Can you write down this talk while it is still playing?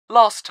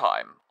Last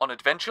time on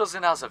Adventures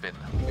in Azavin.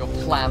 Your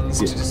plans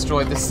to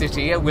destroy the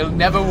city will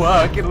never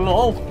work. It'll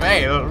all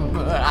fail.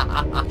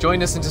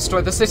 Join us and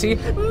destroy the city?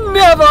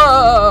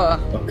 Never!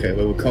 Okay,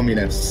 well, we're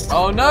communists.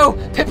 Oh no!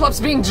 Piplop's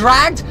being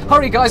dragged!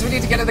 Hurry guys, we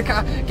need to get in the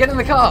car. Get in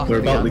the car! We're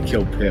about to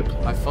kill Pip.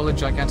 I followed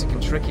Gigantic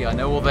and Tricky. I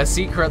know all their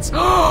secrets.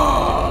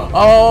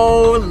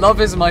 Oh,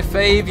 love is my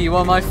fave. You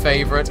are my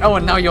favorite. Oh,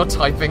 and now you're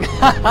typing.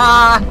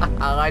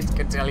 I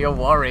can tell you're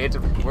worried.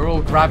 We're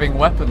all grabbing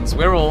weapons.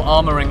 We're all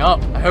armoring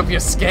up. I hope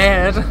you're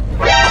scared.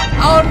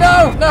 Oh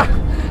no!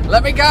 No!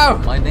 Let me go!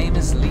 My name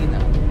is Lena.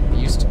 I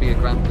used to be a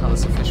Grand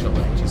Palace official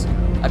ages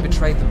ago. I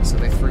betrayed them, so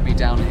they threw me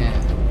down here.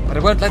 But I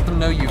won't let them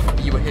know you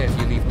were here if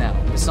you leave now.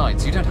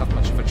 Besides, you don't have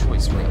much of a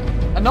choice, really.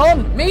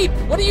 Anon! Meep!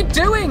 What are you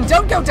doing?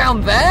 Don't go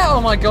down there! Oh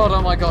my god,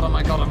 oh my god, oh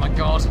my god, oh my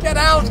god. Get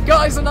out!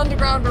 Guys, an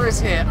undergrounder is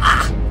here!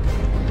 Ah!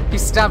 He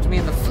stabbed me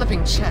in the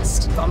flipping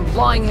chest. I'm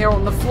lying here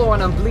on the floor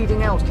and I'm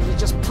bleeding out. Can you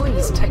just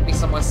please take me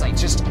somewhere safe?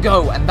 Just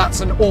go, and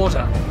that's an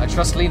order. I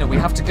trust Lena. We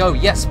have to go.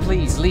 Yes,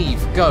 please,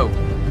 leave. Go.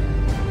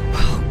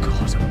 Oh,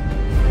 God.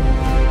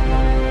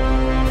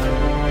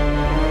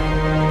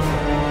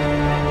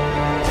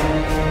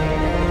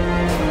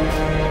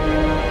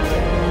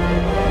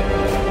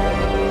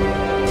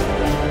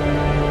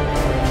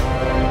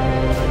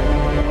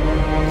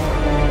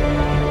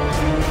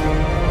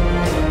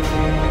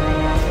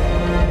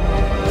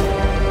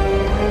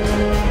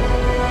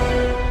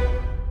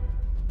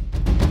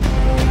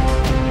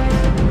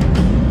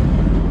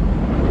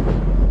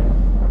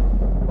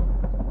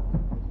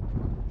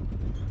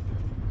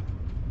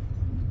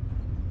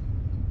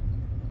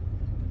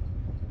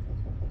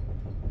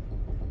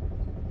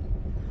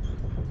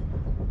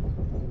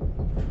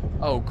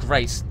 Oh,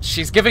 great.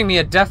 She's giving me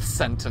a death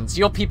sentence.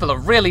 Your people are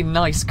really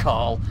nice,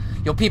 Carl.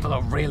 Your people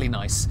are really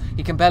nice.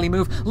 He can barely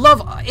move.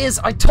 Love is,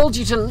 I told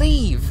you to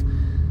leave.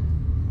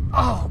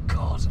 Oh,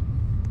 God.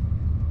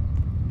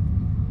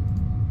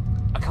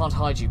 I can't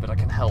hide you, but I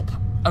can help.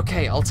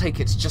 Okay, I'll take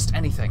it. Just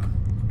anything.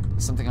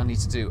 Something I need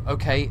to do.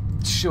 Okay,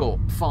 sure,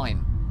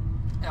 fine.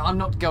 I'm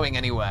not going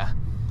anywhere.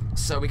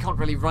 So we can't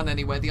really run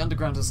anywhere. The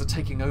Undergrounders are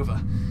taking over.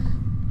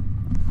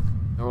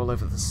 They're all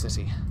over the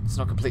city. It's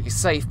not completely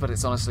safe, but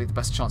it's honestly the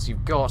best chance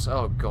you've got.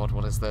 Oh god,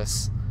 what is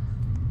this?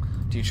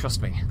 Do you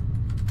trust me?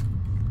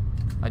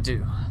 I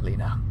do,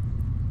 Lena.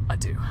 I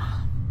do.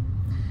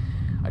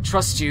 I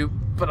trust you,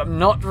 but I'm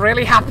not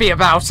really happy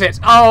about it.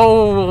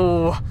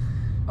 Oh!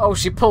 Oh,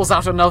 she pulls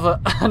out another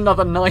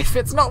knife.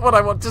 It's not what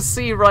I want to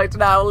see right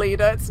now,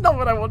 Lena. It's not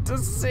what I want to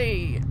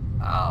see.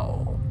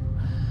 Oh.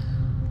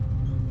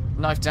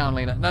 Knife down,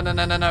 Lena. No, no,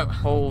 no, no, no.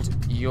 Hold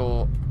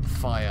your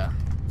fire.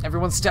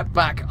 Everyone step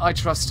back. I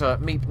trust her.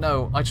 Meep,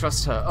 no. I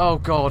trust her. Oh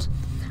god.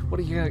 What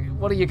are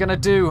you gonna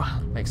do?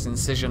 Makes an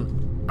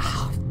incision.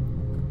 Ah.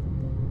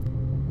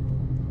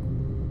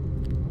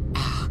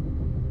 Ah.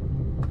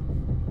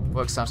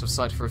 Works out of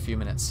sight for a few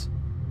minutes.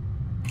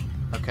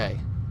 Okay.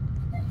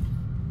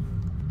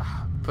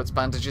 Ah. Puts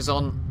bandages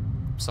on.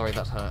 Sorry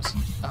that hurt.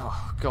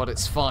 Oh god,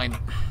 it's fine.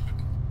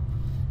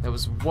 There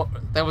was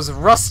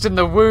rust in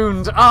the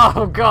wound.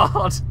 Oh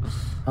god.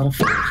 How the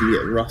fuck do you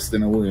get rust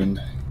in a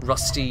wound?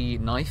 Rusty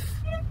knife?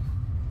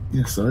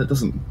 Yeah, so it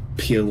doesn't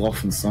peel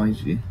off inside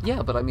you.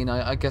 Yeah, but I mean,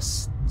 I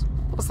guess...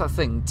 What's that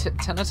thing?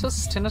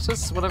 Tinnitus?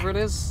 Tinnitus? Whatever it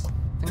is?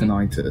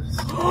 Tinnitus.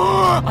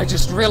 I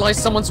just realized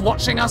someone's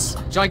watching us!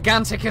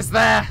 Gigantic is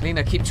there!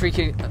 Lena, keep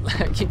treating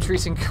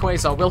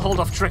Quazar. We'll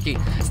hold off Tricky.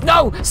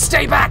 No!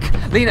 Stay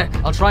back! Lena,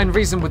 I'll try and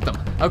reason with them.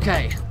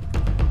 Okay.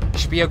 You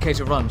should be okay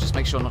to run. Just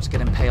make sure not to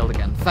get impaled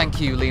again. Thank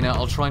you, Lena.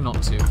 I'll try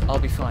not to. I'll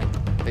be fine.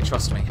 They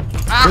trust me.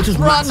 Ah, We're just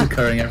run!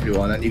 massacring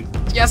everyone and you...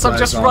 Yes, I'm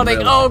just running.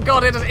 Oh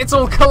god, it's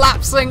all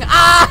collapsing.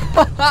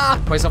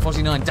 Ah! Quasar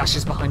 49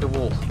 dashes behind a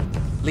wall.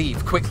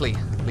 Leave, quickly,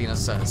 Lena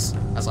says,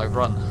 as I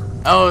run.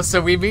 Oh,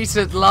 so we meet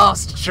at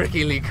last,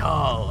 trickily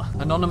Carl.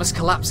 Anonymous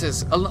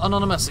collapses.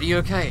 Anonymous, are you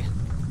okay?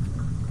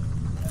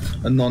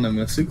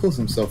 Anonymous? Who calls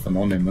himself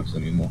Anonymous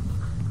anymore?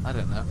 I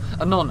don't know.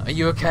 Anon, are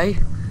you okay?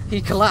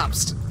 He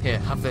collapsed. Here,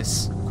 have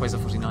this. Quasar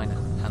 49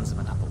 hands him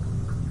an apple.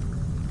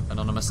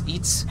 Anonymous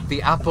eats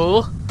the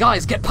apple.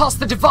 Guys, get past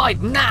the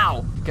divide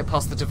now! Get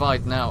past the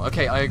divide now.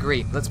 Okay, I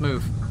agree. Let's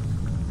move.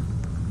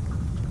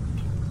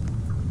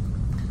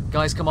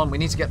 Guys, come on. We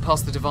need to get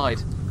past the divide.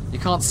 You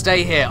can't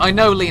stay here. I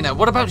know, Lena.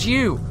 What about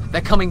you? They're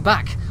coming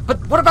back.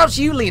 But what about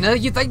you, Lena?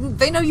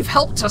 They know you've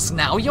helped us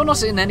now. You're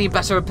not in any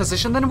better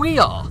position than we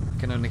are.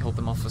 Can only hold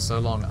them off for so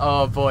long.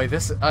 Oh boy,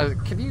 this.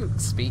 Can you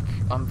speak?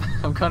 I'm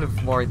kind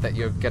of worried that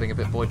you're getting a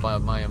bit bored by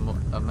my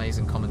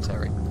amazing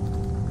commentary.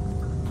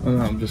 Oh,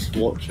 no, I'm just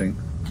watching.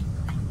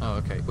 Oh,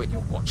 okay. Wait,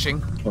 you're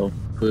watching? Well,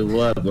 we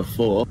were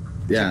before.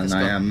 Yeah, and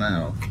I am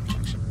now.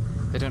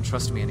 They don't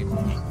trust me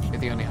anymore.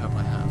 You're the only hope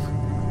I have.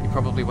 You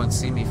probably won't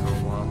see me for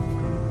a while.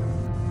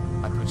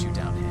 I put you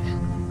down here.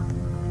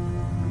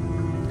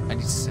 I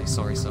need to say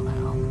sorry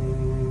somehow.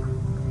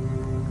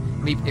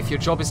 Meep, if your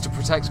job is to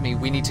protect me,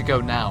 we need to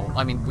go now.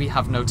 I mean, we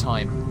have no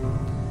time.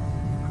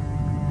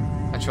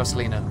 I trust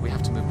Lena. We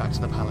have to move back to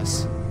the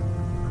palace.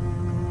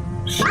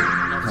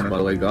 And by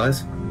the way,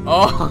 guys.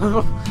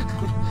 Oh!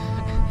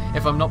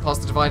 If I'm not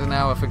past the divide in an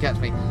hour, forget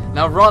me.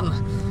 Now run!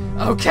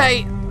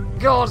 Okay!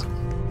 God!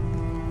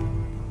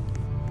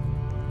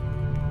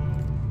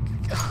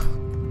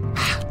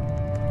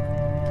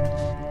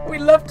 We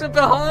left her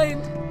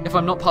behind! If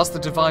I'm not past the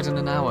divide in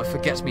an hour,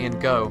 forget me and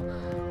go.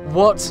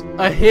 What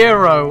a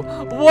hero!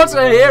 What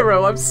a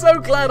hero! I'm so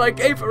glad I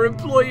gave her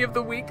Employee of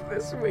the Week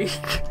this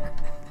week.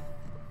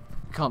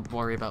 Can't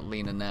worry about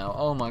Lena now.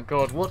 Oh my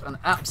god, what an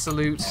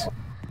absolute...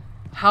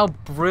 How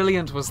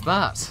brilliant was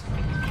that?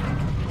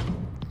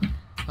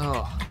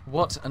 Oh,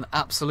 what an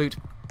absolute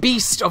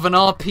beast of an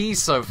RP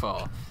so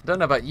far. I don't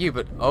know about you,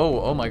 but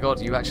oh my god,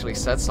 you actually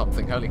said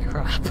something. Holy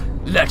crap.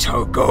 Let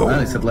her go! I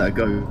only said let her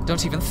go.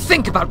 Don't even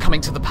think about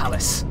coming to the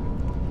palace!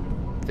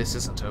 This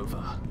isn't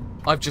over.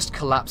 I've just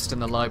collapsed in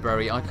the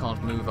library. I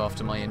can't move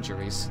after my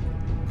injuries.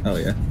 Oh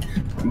yeah.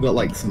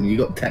 You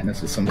got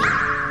tetanus or something.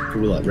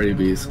 Probably like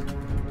rabies.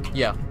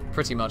 Yeah,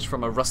 pretty much.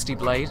 From a rusty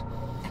blade.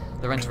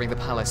 They're entering the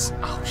palace.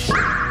 Oh shit.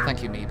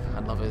 Thank you, Meep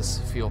and lovers,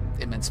 for your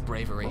immense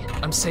bravery.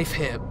 I'm safe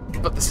here,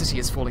 but the city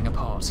is falling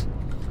apart.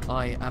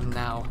 I am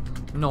now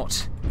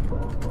not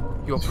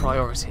your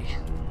priority.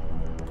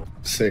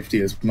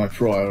 Safety is my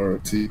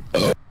priority.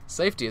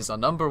 Safety is our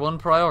 #1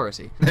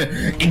 priority.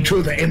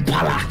 Intruder in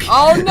palace!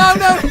 Oh no,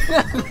 no!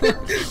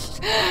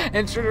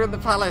 Intruder in the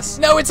palace.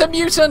 No, it's a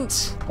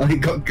mutant! Oh, you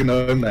got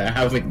Gnome there,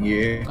 haven't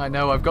you? I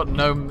know, I've got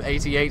Gnome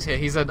 88 here.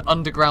 He's an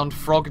underground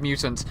frog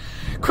mutant.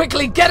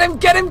 Quickly, get him,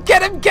 get him,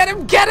 get him, get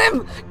him, get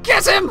him!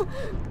 Get him!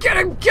 Get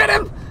him, get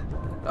him!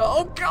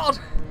 Oh god!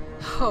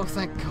 Oh,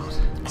 thank god.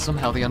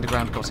 Somehow the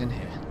underground got in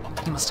here.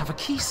 He must have a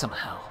key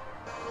somehow.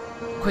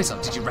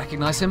 Quazar, did you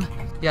recognize him?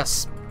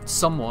 Yes,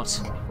 somewhat.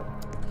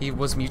 He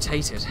was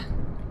mutated.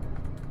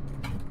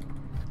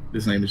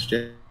 His name is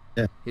Jeff.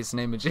 His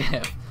name is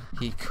Jeff.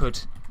 He could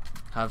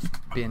have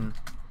been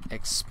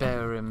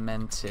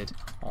experimented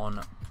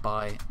on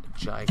by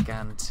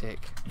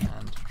Gigantic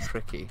and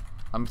Tricky.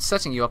 I'm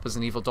setting you up as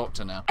an evil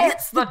doctor now.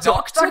 It's the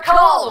Dr.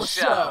 Carl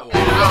Show!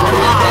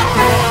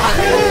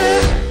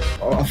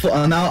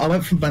 I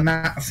went from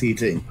Banatsi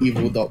to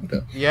Evil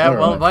Doctor. Yeah,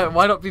 well,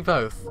 why not be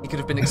both? He could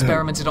have been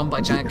experimented on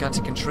by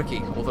Gigantic and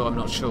Tricky, although I'm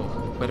not sure.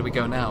 Where do we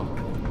go now?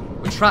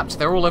 We're trapped,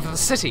 they're all over the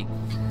city.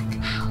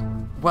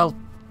 Well,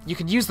 you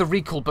can use the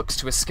recall books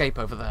to escape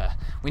over there.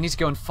 We need to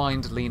go and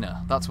find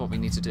Lena. That's what we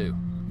need to do.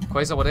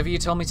 Quasar, whatever you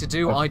tell me to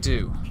do, I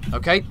do.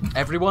 Okay?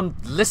 Everyone,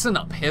 listen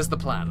up. Here's the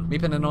plan.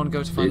 Meep and Anon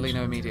go to find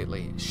Lena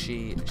immediately.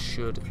 She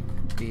should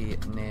be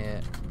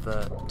near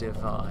the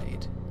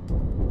divide.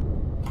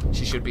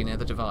 She should be near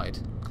the divide.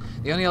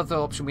 The only other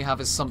option we have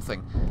is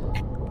something.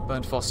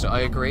 Burnt Foster,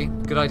 I agree.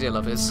 Good idea,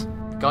 Lovers.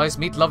 Guys,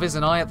 meet Lovers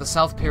and I at the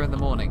South Pier in the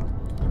morning.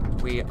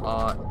 We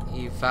are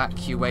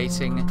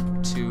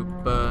evacuating to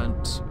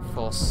Burnt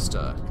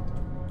Foster.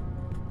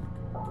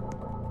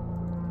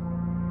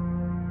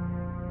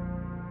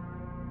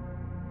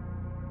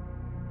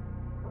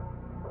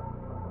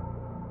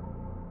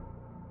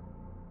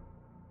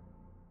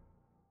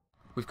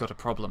 We've got a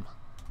problem.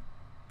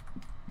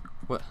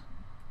 What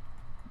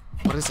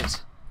is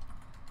it?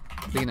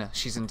 Lena,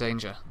 she's in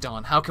danger.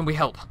 Darn, how can we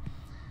help?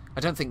 I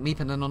don't think Meep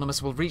and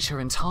Anonymous will reach her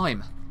in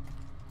time.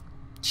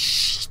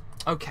 Shh.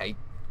 Okay.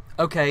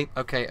 Okay.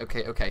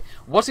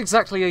 What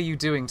exactly are you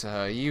doing to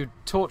her? Are you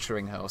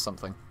torturing her or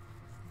something?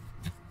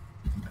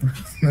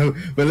 No,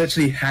 we're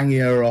literally hanging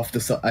her off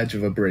the edge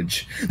of a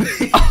bridge.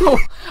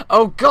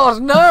 Oh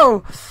god,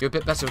 no! You're a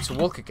bit better to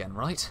walk again,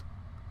 right?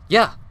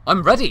 Yeah,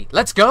 I'm ready.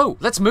 Let's go.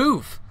 Let's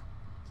move.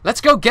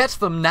 Let's go get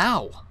them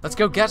now. Let's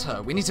go get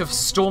her. We need to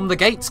storm the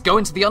gates, go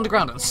into the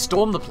underground and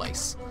storm the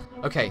place.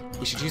 Okay,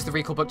 we should use the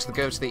recall book to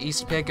go to the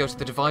East Pier, go to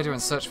the divider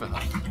and search for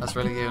her. That's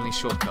really the only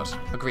shortcut.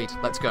 Agreed.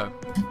 Let's go.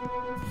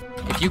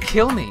 If you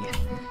kill me,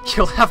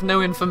 you'll have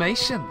no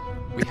information.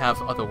 We have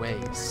other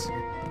ways.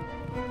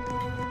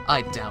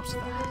 I doubt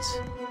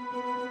that.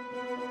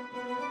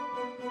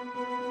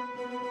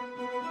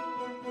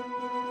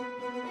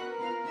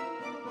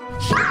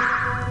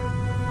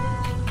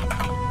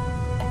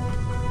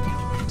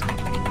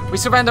 We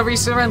surrender, we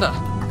surrender.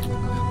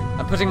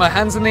 I'm putting my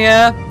hands in the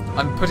air.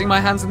 I'm putting my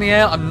hands in the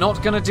air. I'm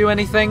not gonna do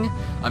anything.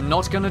 I'm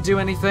not gonna do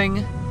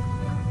anything.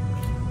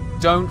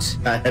 Don't.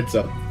 Heads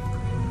up.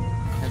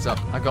 Heads up.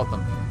 I got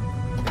them.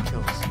 They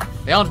killed us.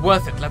 They aren't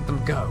worth it. Let them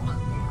go.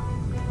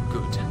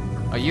 Good.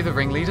 Are you the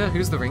ringleader?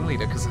 Who's the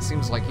ringleader? Because it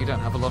seems like you don't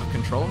have a lot of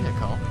control here,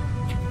 Carl.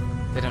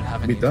 They don't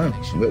have any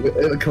information.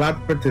 We're a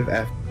collaborative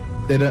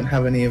effort. They don't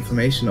have any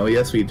information. Oh,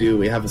 yes, we do.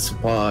 We have a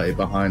spy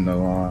behind the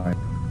line.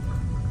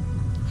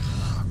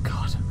 Oh,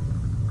 God.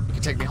 You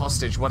can take me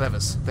hostage,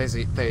 whatever's.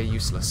 They are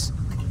useless.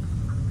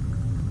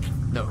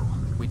 No,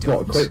 we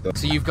don't. What,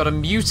 so you've got a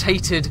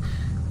mutated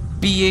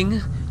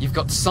being, you've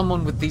got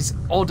someone with this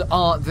odd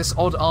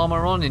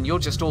armor on, and you're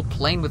just all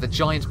plain with a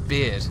giant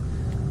beard.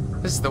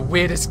 This is the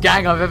weirdest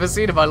gang I've ever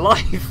seen in my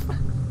life.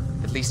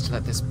 At least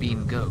let this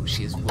beam go.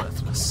 She is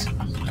worthless.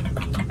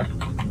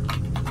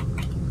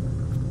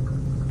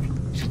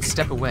 You should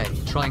step away,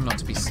 trying not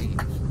to be seen.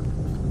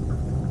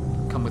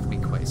 Come with me,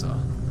 Quazar.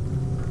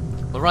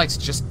 Alright,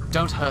 just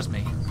don't hurt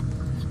me.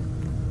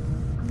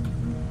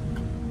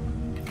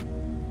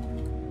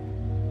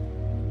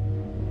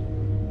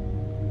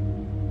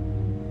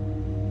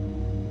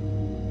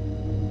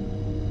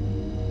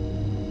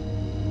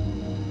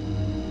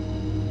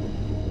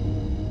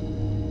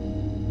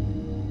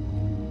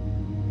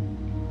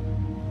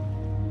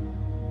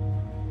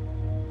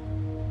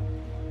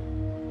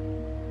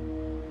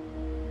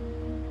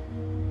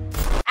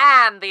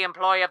 And the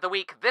Employee of the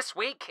Week this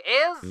week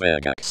is...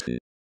 Vegax.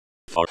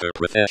 For her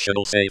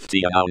professional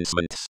safety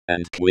announcements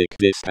and quick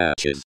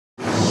dispatches.